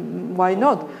 Why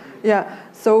not? Yeah.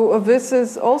 So this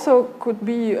is also could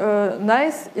be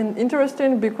nice and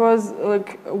interesting because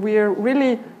like we are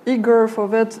really eager for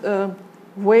that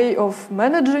way of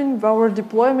managing our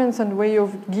deployments and way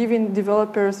of giving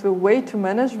developers a way to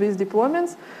manage these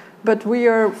deployments. But we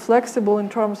are flexible in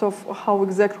terms of how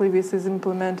exactly this is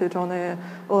implemented on a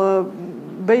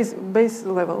base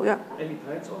level. Yeah. Any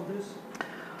plans on this?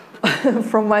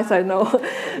 From my side, no.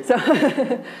 So,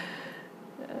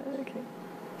 okay.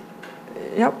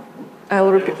 Yep.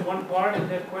 I'll repeat. There was one part in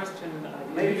that question.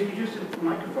 Maybe if you use the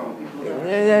microphone.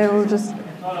 Yeah, we'll just. I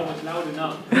thought I was loud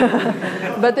enough.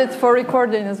 But it's for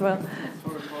recording as well.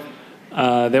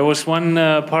 There was one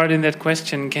part in that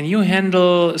question. Can you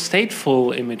handle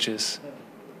stateful images?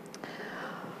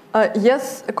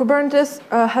 Yes, Kubernetes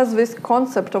has this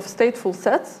concept of stateful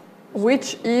sets,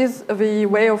 which is the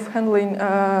way of handling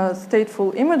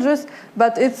stateful images.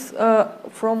 But it's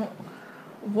from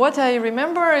what I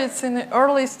remember, it's in the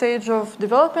early stage of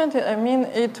development. I mean,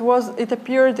 it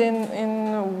appeared in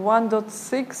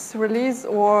 1.6 release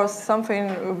or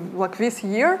something like this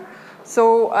year.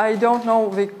 So I don't know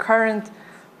the current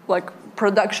like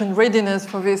production readiness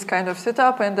for this kind of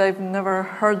setup, and I've never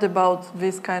heard about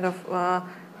this kind of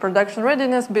production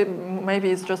readiness. But maybe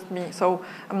it's just me. So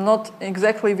I'm not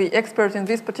exactly the expert in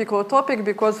this particular topic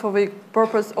because for the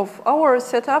purpose of our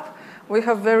setup, we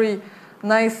have very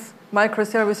nice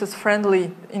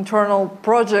microservices-friendly internal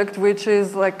project, which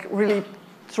is like really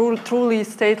truly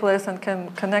stateless and can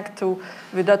connect to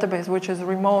the database, which is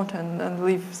remote and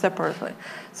live separately.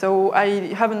 So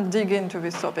I haven't dig into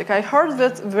this topic. I heard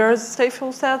that there's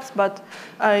stateful sets, but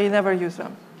I never use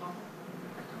them.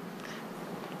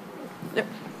 Yep.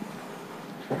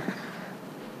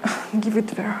 Give it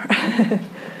there.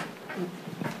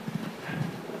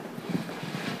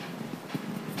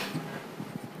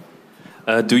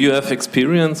 Do you have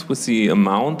experience with the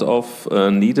amount of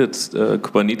needed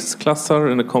Kubernetes cluster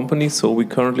in a company? So we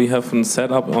currently have a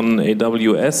setup on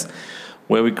AWS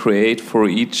where we create for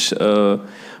each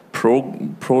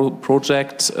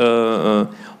project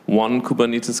one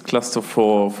Kubernetes cluster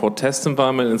for test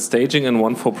environment and staging and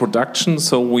one for production.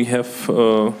 So we have,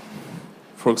 for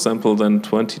example, then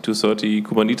 20 to 30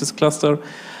 Kubernetes cluster.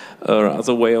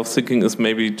 Other way of thinking is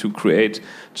maybe to create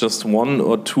just one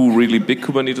or two really big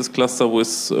Kubernetes cluster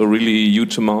with a really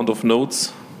huge amount of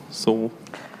nodes. So,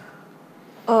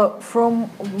 from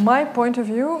my point of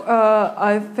view,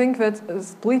 I think that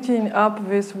splitting up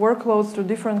these workloads to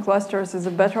different clusters is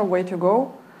a better way to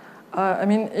go. I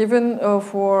mean, even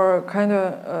for kind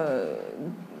of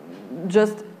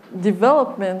just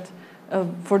development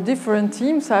for different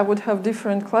teams, I would have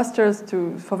different clusters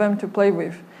for them to play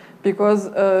with. Because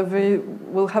they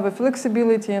will have a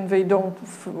flexibility and they don't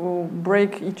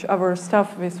break each other's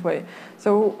stuff this way.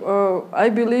 So I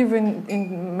believe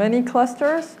in many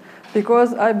clusters,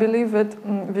 because I believe that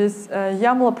this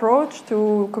YAML approach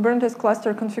to Kubernetes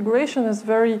cluster configuration is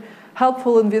very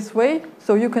helpful in this way.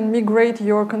 So you can migrate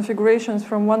your configurations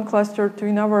from one cluster to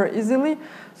another easily.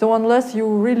 So unless you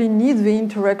really need the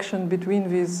interaction between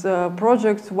these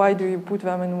projects, why do you put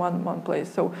them in one place?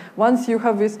 So once you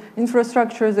have this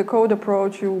infrastructure as a code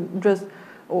approach, you just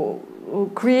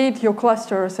create your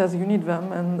clusters as you need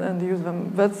them and use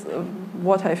them. That's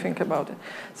what I think about it.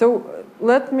 So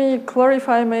let me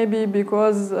clarify maybe,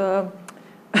 because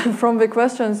from the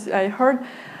questions I heard,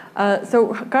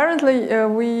 so currently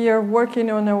we are working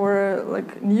on our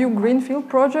new greenfield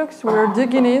projects. We're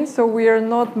digging in, so we are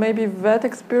not maybe that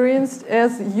experienced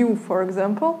as you, for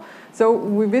example.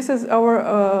 So this is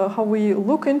our how we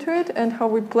look into it and how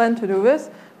we plan to do this.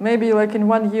 Maybe in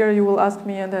 1 year you will ask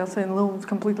me and I'll say, no, it's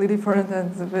completely different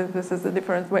and this is a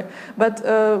different way. But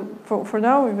for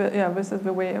now, yeah, this is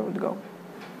the way I would go.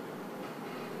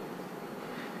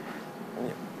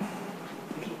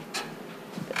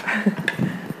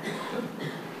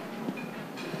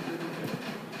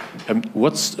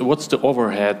 What's the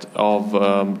overhead of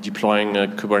deploying a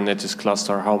Kubernetes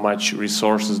cluster? How much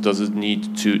resources does it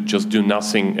need to just do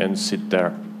nothing and sit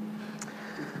there?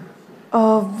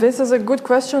 This is a good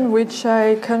question, which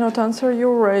I cannot answer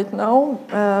you right now.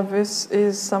 This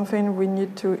is something we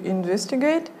need to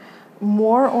investigate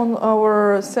more on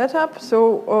our setup.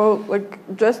 So,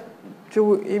 just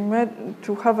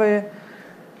to have a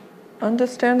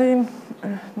understanding.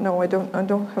 No, I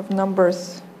don't have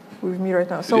numbers with me right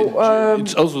now. So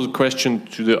it's also a question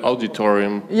to the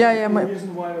auditorium. Yeah. The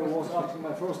reason why I was asking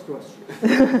my first question.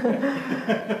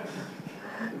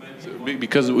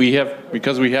 Because we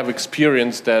have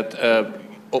experienced that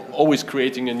always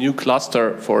creating a new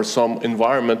cluster for some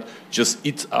environment just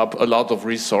eats up a lot of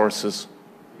resources.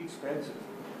 Expensive.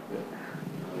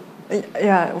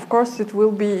 Yeah, of course it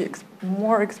will be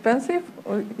more expensive.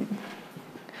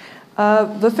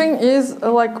 The thing is,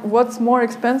 what's more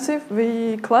expensive,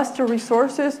 the cluster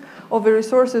resources or the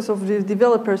resources of the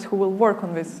developers who will work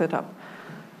on this setup.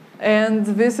 And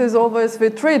this is always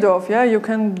the trade-off. Yeah, you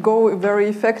can go very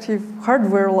effective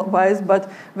hardware-wise,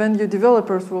 but then your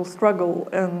developers will struggle,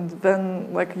 and then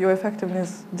your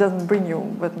effectiveness doesn't bring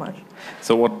you that much.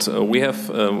 So what we have,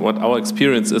 what our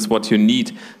experience is, what you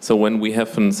need. So when we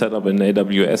have a setup in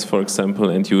AWS, for example,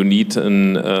 and you need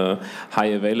a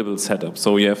high available setup,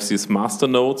 so you have these master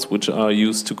nodes which are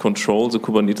used to control the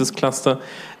Kubernetes cluster,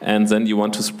 and then you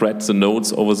want to spread the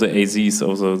nodes over the AZs,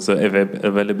 over the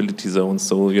availability zones.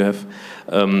 So you have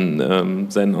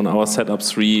then on our setup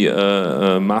 3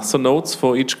 master nodes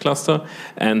for each cluster,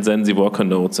 and then the worker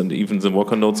nodes, and even the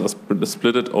worker nodes are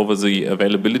split over the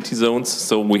availability zones.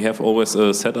 So we have always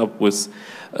a setup with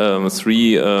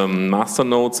 3 master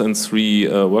nodes and 3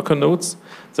 worker nodes.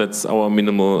 That's our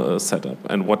minimal setup,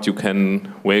 and where you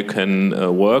can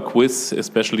work with,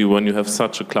 especially when you have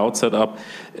such a cloud setup,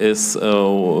 is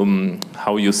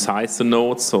how you size the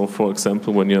nodes. So, for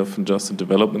example, when you have just a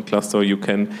development cluster, you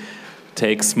can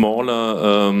take smaller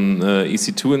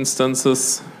EC2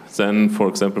 instances than, for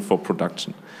example, for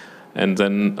production. And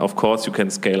then, of course, you can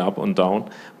scale up and down.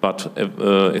 But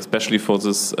especially for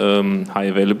this high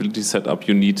availability setup,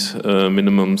 you need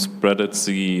minimum spreaded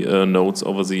the nodes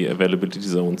over the availability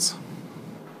zones.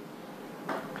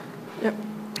 Yep.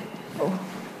 Oh.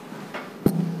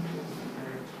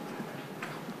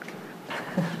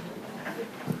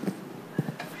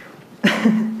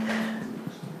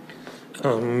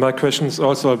 My question is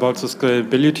also about the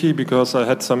scalability, because I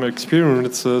had some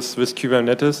experiences with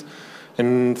Kubernetes.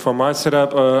 And for my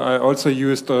setup, I also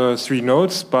used 3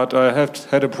 nodes, but I have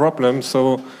had a problem.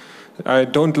 So I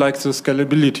don't like the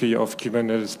scalability of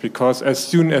Kubernetes, because as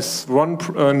soon as one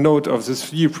node of the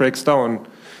 3 breaks down,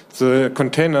 the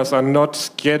containers are not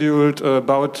scheduled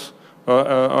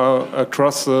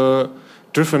across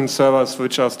different servers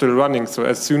which are still running. So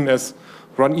as soon as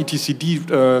one etcd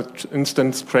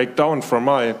instance break down from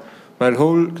my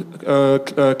whole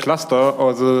cluster,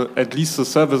 or at least the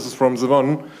services from the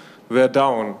one, were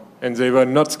down, and they were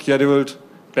not scheduled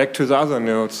back to the other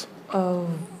nodes.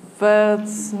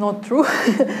 That's not true.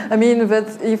 I mean,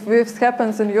 if this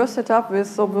happens in your setup,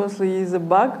 this obviously is a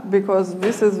bug, because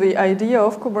this is the idea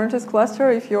of Kubernetes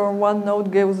cluster. If your one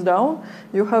node goes down,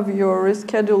 you have your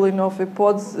rescheduling of the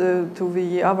pods to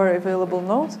the other available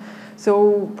nodes.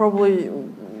 So probably,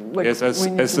 yes,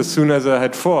 as soon as I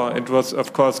had 4, it was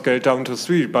of course scaled down to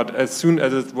 3. But as soon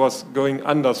as it was going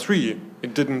under 3,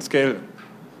 it didn't scale.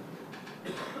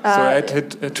 So I had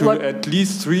to at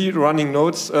least 3 running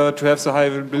nodes to have the high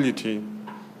availability.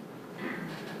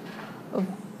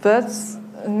 That's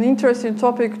an interesting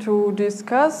topic to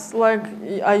discuss. Like,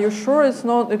 are you sure it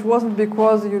wasn't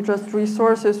because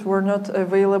resources were not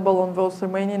available on those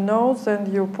remaining nodes and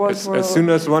your pods were... As soon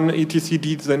as one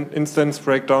etcd instance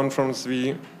break down from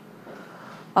 3.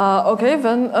 Okay,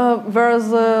 then whereas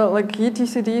like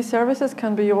etcd services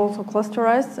can be also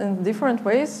clusterized in different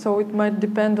ways, so it might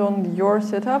depend on your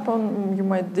setup, and you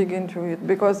might dig into it,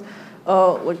 because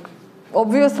like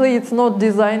obviously it's not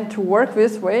designed to work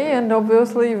this way, and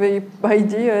obviously the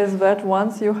idea is that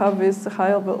once you have this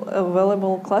high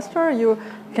available cluster, you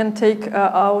can take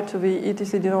out the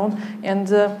etcd node.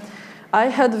 And I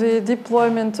had the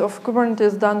deployment of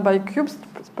Kubernetes done by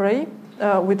KubeSpray,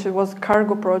 which was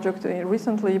cargo project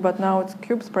recently, but now it's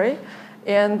KubeSpray.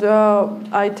 And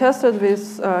I tested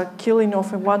this killing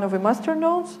of one of the master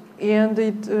nodes, and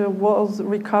it was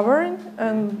recovering,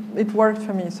 and it worked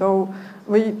for me. So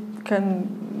we can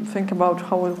think about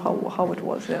how it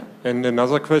was, yeah. And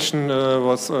another question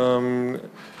was,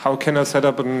 how can I set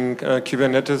up a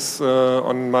Kubernetes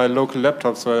on my local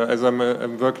laptop? So as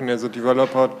I'm working as a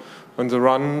developer on the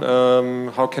run,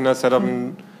 how can I set up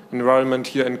an environment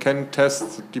here and can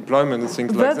test deployment and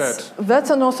things like that? That's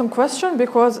an awesome question,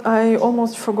 because I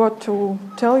almost forgot to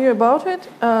tell you about it.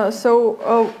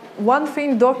 One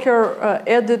thing Docker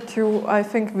added to, I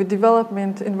think, the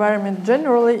development environment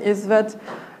generally is that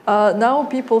now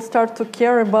people start to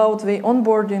care about the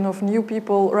onboarding of new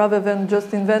people rather than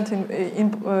just developing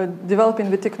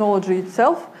the technology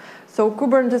itself. So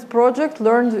Kubernetes project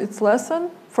learned its lesson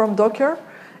from Docker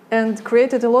and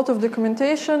created a lot of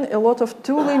documentation, a lot of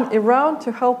tooling around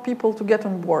to help people to get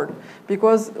on board,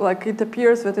 because like it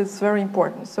appears that it's very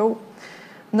important. So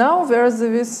now there's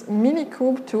this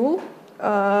Minikube tool.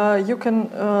 You can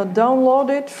download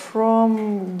it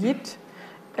from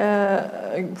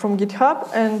GitHub,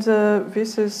 and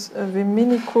this is the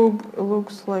Minikube.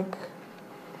 Looks like,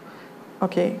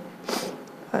 okay,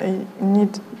 I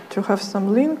need to have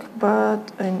some link,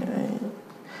 but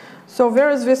so there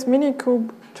is this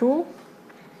Minikube tool,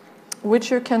 which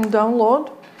you can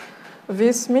download.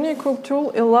 This Minikube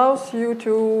tool allows you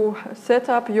to set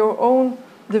up your own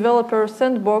developer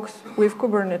sandbox with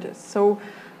Kubernetes. So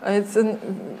it's a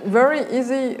very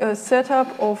easy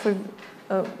setup of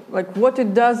like what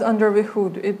it does under the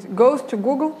hood. It goes to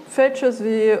Google, fetches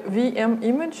the VM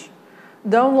image,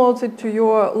 downloads it to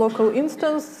your local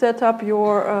instance, set up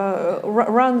your,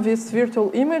 run this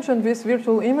virtual image, and this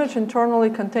virtual image internally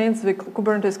contains the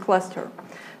Kubernetes cluster.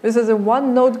 This is a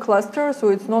one-node cluster, so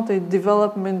it's not a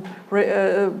development,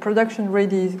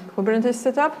 production-ready Kubernetes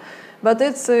setup, but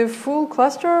it's a full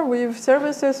cluster with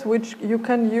services which you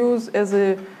can use as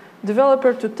a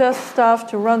developer to test stuff,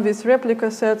 to run these replica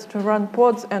sets, to run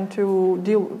pods, and to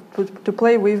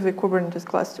play with the Kubernetes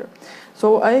cluster.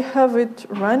 So I have it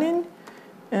running,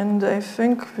 and I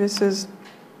think this is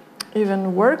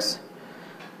even works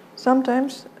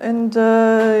sometimes. And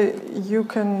you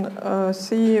can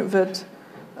see that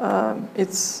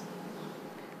it's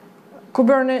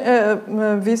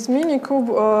Kubernetes. This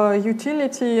Minikube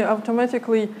utility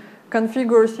automatically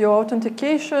configures your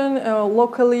authentication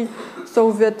locally,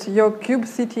 so that your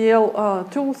kubectl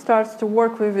tool starts to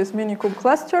work with this Minikube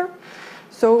cluster.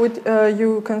 So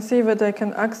you can see that I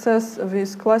can access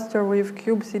this cluster with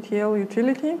kubectl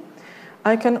utility.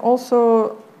 I can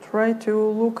also try to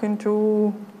look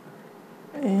into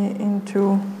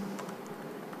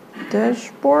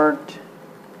dashboard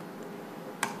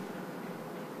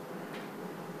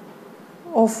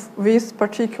of this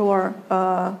particular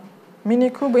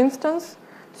Minikube instance.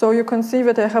 So you can see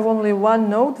that I have only one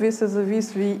node. This is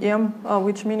this VM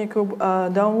which Minikube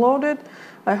downloaded.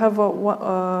 I have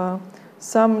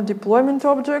some deployment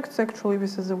objects. Actually,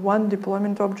 this is one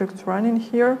deployment object running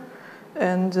here,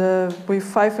 and with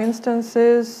 5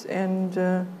 instances. And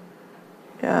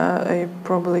I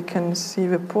probably can see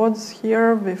the pods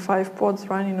here, the 5 pods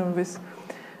running on this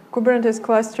Kubernetes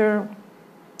cluster.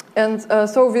 And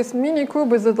so this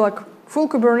Minikube is like full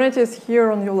Kubernetes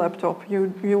here on your laptop.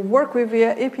 You work with the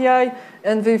API,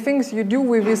 and the things you do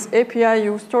with this API,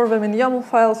 you store them in YAML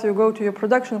files, you go to your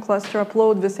production cluster,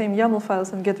 upload the same YAML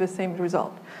files, and get the same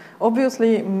result.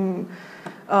 Obviously,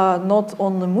 not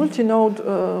on the multi-node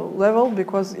level,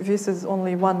 because this is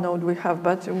only one node we have,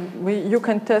 but you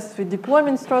can test the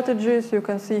deployment strategies, you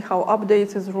can see how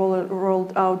updates is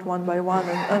rolled out one by one,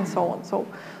 and so on. So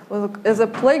as a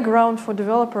playground for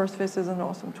developers, this is an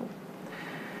awesome tool.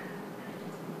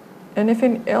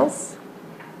 Anything else?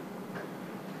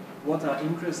 What are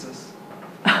ingresses?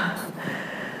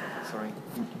 Sorry.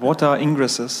 What are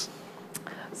ingresses?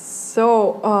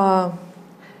 So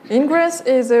Ingress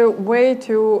is a way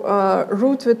to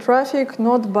route the traffic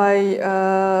not by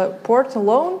port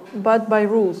alone, but by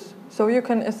rules. So you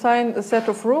can assign a set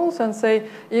of rules and say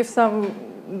if some,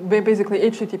 basically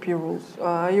HTTP rules.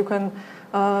 You can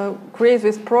create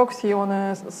this proxy on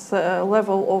a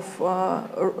level of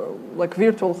like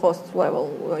virtual host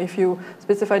level. If you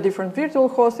specify different virtual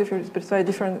hosts, if you specify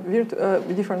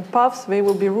different paths, they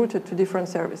will be routed to different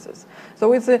services.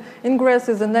 So Ingress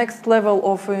is the next level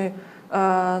of a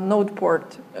node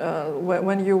port.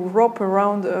 When you wrap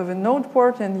around the node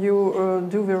port and you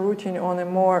do the routing on a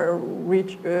more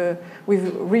rich,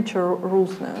 with richer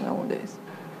rules nowadays.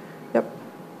 Yep.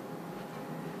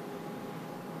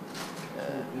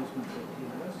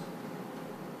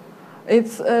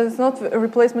 It's not a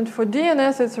replacement for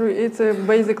DNS.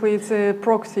 Basically it's a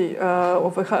proxy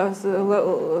of a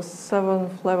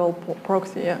 7th level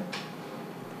proxy. Yeah.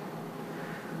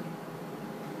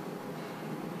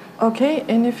 Okay.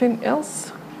 Anything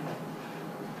else?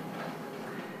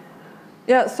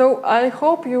 Yeah. So I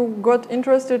hope you got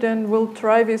interested and will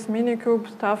try this Minikube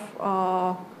stuff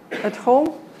at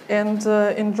home and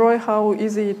enjoy how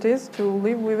easy it is to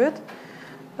live with it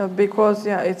because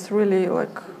yeah, it's really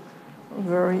like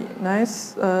very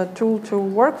nice tool to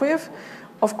work with.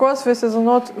 Of course, this is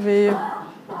not the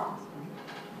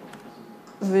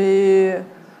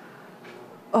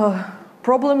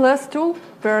problemless tool.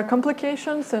 There are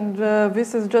complications, and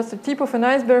this is just a tip of an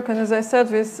iceberg. And as I said,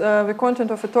 the content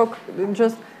of a talk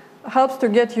just helps to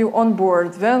get you on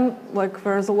board. Then, like,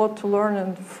 there's a lot to learn,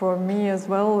 and for me as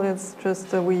well, it's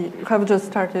just we have just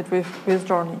started with this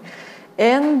journey.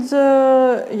 And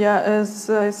yeah, as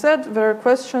I said, there are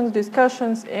questions,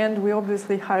 discussions, and we're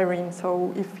obviously hiring.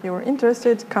 So if you're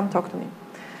interested, come talk to me.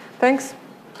 Thanks.